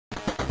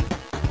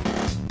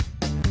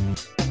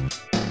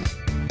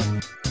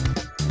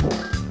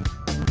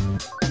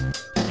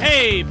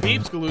Hey,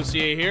 Peeps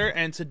Galucia here,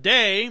 and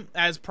today,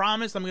 as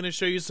promised, I'm going to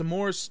show you some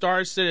more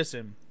Star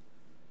Citizen.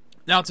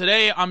 Now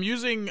today, I'm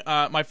using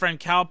my friend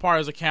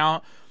Calpar's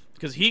account,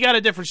 because he got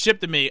a different ship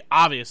than me,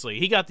 obviously.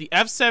 He got the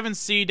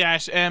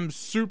F7C-M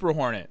Super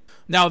Hornet.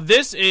 Now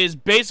this is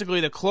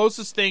basically the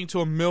closest thing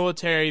to a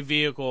military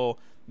vehicle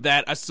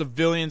that a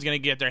civilian's going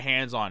to get their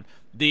hands on.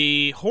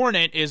 The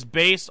Hornet is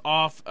based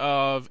off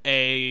of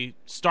a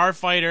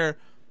starfighter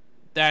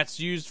that's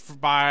used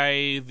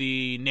by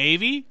the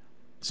Navy.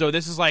 So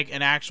this is like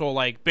an actual,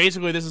 like,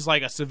 basically this is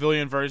like a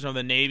civilian version of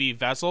the Navy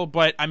vessel.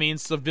 But, I mean,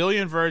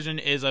 civilian version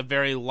is a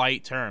very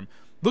light term.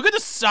 Look at the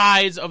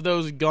size of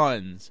those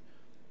guns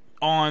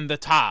on the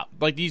top.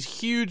 Like,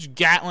 these huge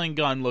Gatling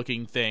gun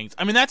looking things.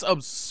 I mean, that's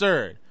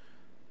absurd.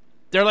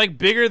 They're, like,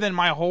 bigger than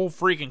my whole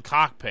freaking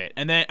cockpit.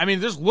 And then, I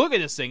mean, just look at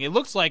this thing. It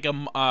looks like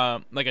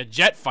a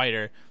jet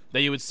fighter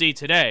that you would see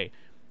today.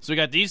 So we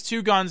got these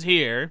two guns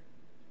here.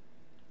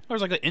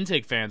 There's, like, the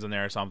intake fans in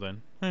there or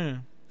something.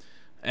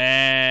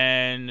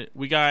 And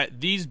we got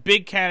these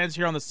big cannons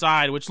here on the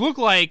side, which look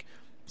like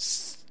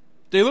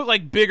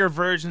bigger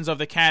versions of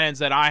the cannons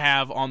that I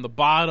have on the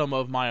bottom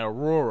of my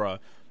Aurora.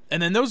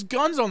 And then those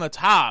guns on the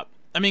top,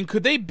 I mean,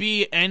 could they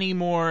be any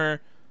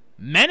more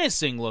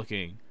menacing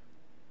looking?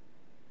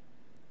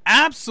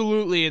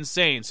 Absolutely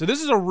insane. So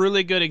this is a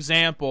really good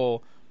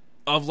example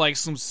of like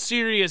some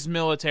serious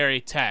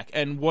military tech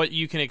and what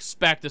you can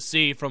expect to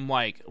see from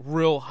like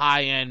real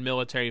high-end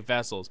military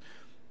vessels.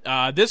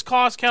 This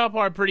cost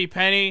Calpar a pretty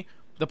penny.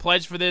 The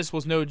pledge for this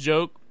was no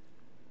joke.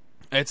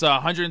 It's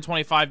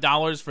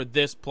 $125 for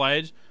this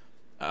pledge.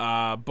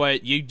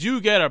 But you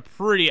do get a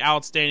pretty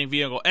outstanding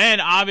vehicle.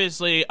 And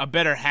obviously a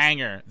better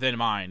hangar than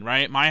mine,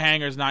 right? My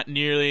hangar's not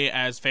nearly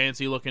as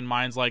fancy looking.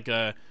 Mine's like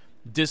a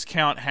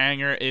discount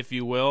hangar, if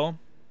you will.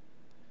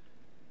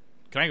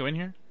 Can I go in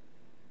here?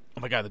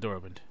 Oh my god, the door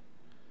opened.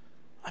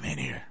 I'm in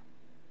here.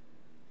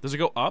 Does it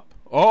go up?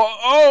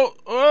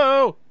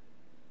 Oh!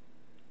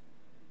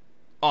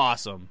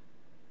 Awesome.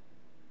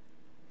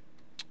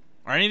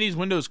 Are any of these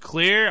windows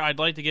clear? I'd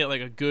like to get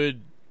like a good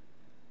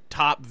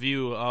top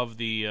view of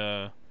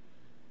the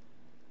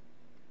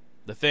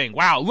thing.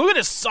 Wow, look at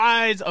the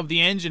size of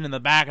the engine in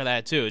the back of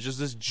that too. It's just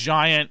this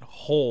giant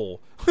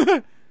hole.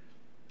 Well,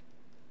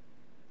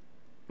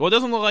 it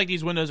doesn't look like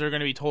these windows are going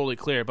to be totally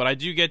clear, but I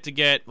do get to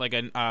get like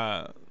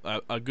a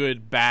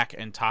good back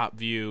and top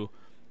view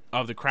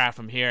of the craft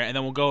from here, and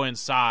then we'll go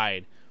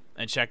inside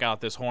and check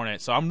out this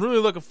Hornet. So I'm really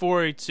looking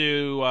forward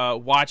to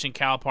watching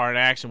Calpar in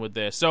action with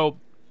this. So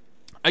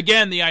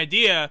again, the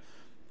idea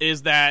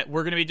is that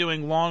we're going to be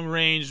doing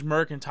long-range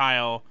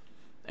mercantile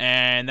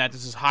and that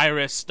this is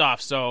high-risk stuff.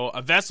 So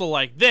a vessel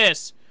like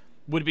this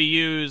would be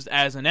used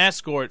as an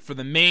escort for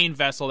the main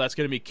vessel that's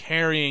going to be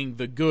carrying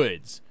the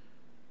goods.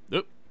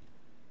 Oop.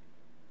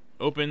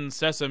 Open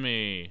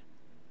sesame.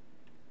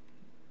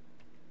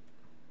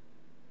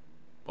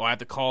 Oh, I have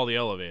to call the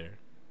elevator.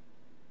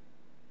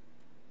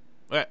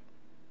 Okay.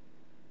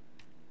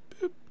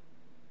 Boop.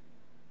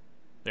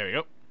 There we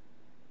go.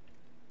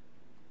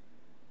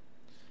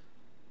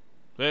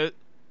 But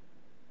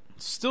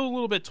still a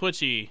little bit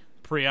twitchy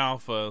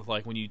pre-alpha,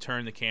 like when you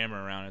turn the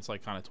camera around, it's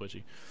like kind of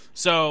twitchy.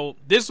 So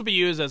this will be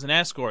used as an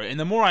escort, and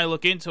the more I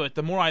look into it,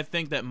 the more I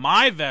think that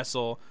my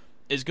vessel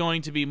is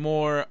going to be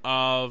more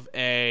of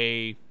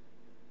a,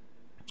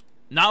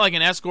 not like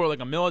an escort,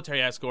 like a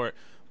military escort,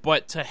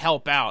 but to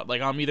help out.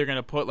 Like, I'm either going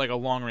to put like a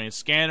long-range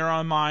scanner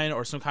on mine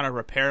or some kind of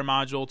repair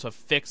module to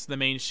fix the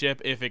main ship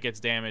if it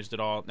gets damaged at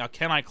all. Now,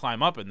 can I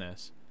climb up in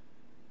this?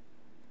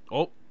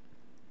 Oh,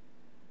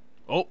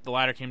 the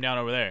ladder came down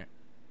over there.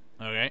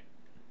 Okay.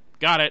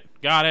 Got it.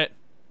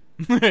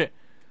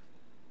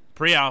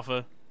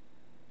 Pre-alpha.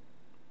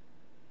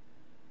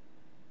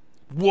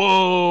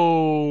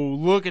 Whoa!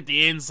 Look at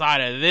the inside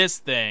of this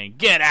thing.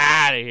 Get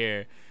out of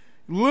here.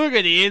 Look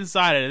at the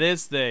inside of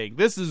this thing.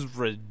 This is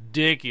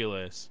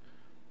ridiculous.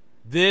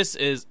 This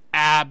is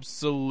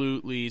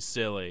absolutely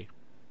silly.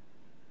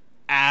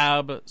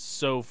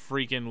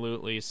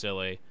 Abso-freaking-lutely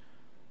silly.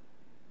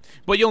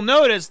 But you'll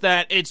notice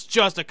that it's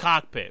just a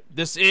cockpit.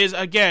 This is,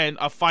 again,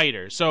 a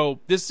fighter. So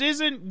this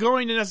isn't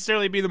going to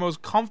necessarily be the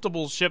most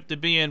comfortable ship to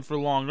be in for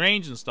long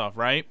range and stuff,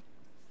 right?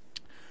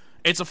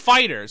 It's a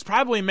fighter. It's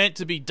probably meant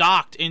to be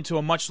docked into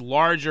a much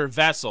larger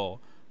vessel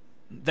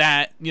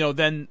that, you know,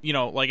 then, you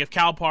know, like if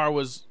Calpar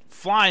was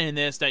flying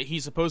this, that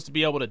he's supposed to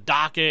be able to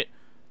dock it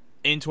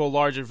into a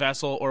larger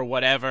vessel or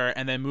whatever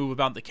and then move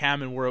about the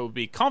cabin where it would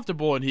be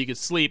comfortable and he could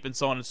sleep and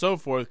so on and so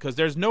forth, because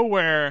there's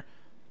nowhere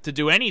to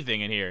do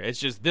anything in here. It's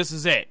just, this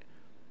is it.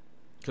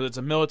 Because it's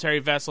a military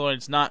vessel and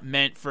it's not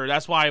meant for,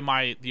 that's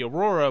why the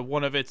Aurora,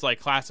 one of its like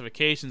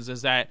classifications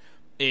is that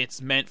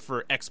it's meant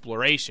for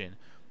exploration,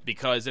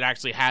 because it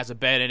actually has a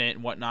bed in it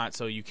and whatnot,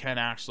 so you can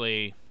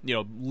actually, you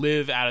know,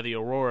 live out of the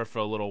Aurora for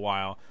a little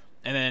while.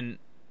 And then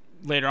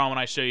later on when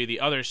I show you the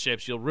other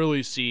ships, you'll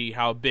really see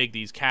how big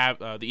these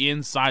the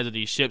insides of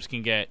these ships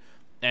can get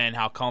and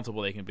how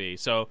comfortable they can be.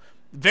 So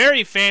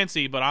very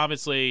fancy, but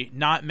obviously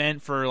not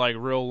meant for like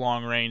real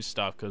long range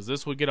stuff, because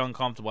this would get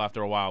uncomfortable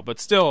after a while.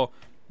 But still,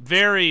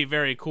 very,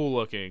 very cool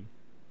looking.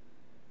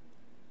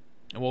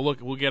 And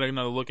we'll get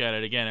another look at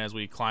it again as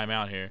we climb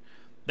out here.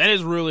 That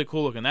is really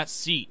cool looking. That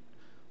seat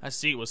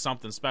was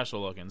something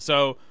special looking.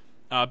 So,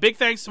 big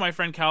thanks to my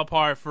friend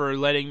Calpar for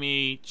letting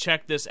me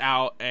check this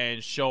out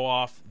and show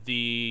off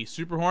the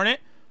Super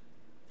Hornet.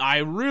 I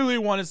really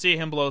want to see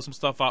him blow some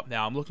stuff up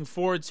now. I'm looking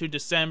forward to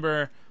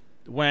December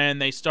when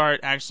they start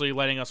actually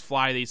letting us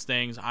fly these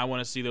things. I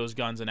want to see those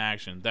guns in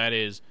action. That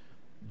is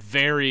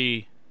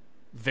very,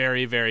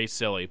 very, very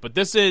silly. But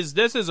this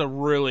is a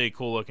really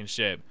cool looking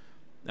ship.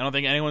 I don't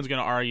think anyone's going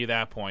to argue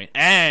that point.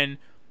 And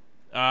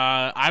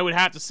I would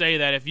have to say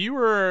that if you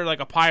were like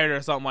a pirate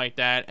or something like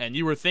that, and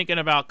you were thinking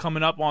about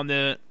coming up on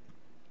the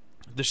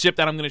ship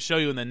that I'm going to show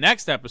you in the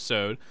next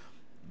episode,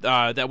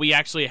 that we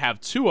actually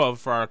have 2 of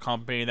for our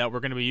company that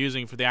we're going to be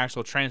using for the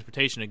actual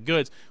transportation of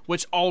goods,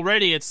 which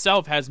already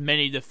itself has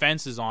many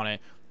defenses on it,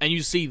 and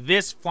you see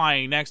this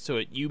flying next to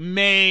it, you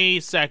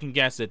may second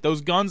guess it. Those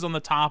guns on the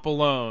top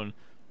alone,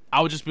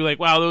 I would just be like,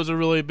 wow, those are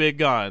really big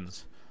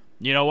guns.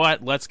 You know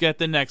what? Let's get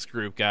the next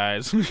group,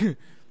 guys.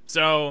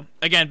 So,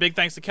 again, big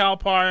thanks to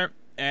Calpar,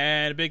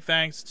 and big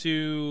thanks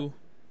to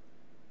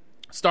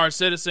Star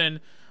Citizen.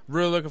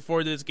 Really looking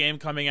forward to this game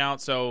coming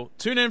out. So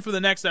tune in for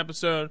the next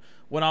episode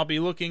when I'll be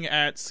looking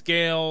at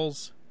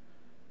Scale's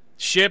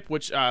ship,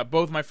 which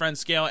both my friends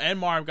Scale and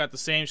Marv got the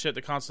same ship,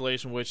 the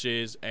Constellation, which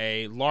is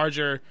a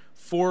larger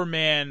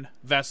 4-man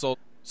vessel.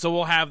 So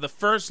we'll have the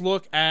first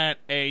look at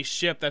a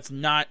ship that's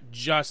not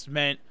just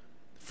meant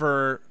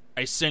for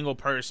a single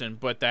person,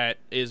 but that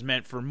is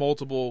meant for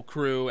multiple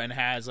crew and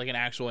has like an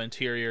actual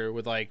interior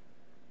with like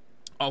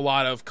a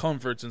lot of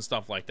comforts and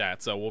stuff like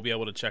that. So we'll be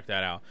able to check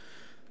that out.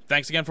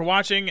 Thanks again for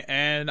watching,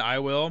 and I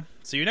will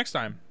see you next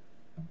time.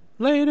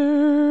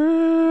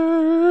 Laters!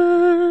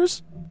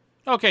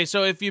 Okay,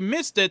 so if you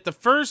missed it, the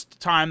first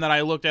time that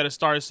I looked at a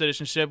Star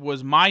Citizen ship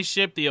was my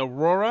ship, the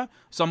Aurora.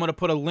 So I'm going to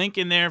put a link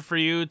in there for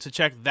you to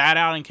check that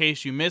out in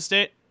case you missed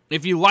it.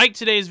 If you liked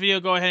today's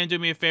video, go ahead and do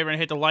me a favor and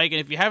hit the like. And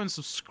if you haven't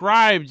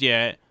subscribed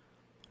yet,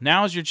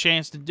 now's your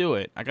chance to do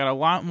it. I got a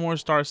lot more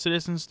Star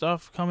Citizen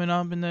stuff coming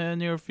up in the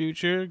near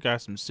future.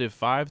 Got some Civ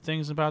 5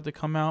 things about to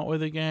come out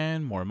with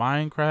again. More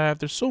Minecraft.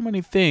 There's so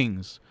many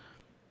things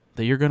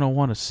that you're going to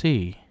want to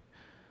see.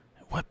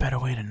 What better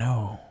way to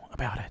know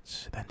about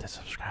it than to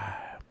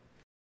subscribe?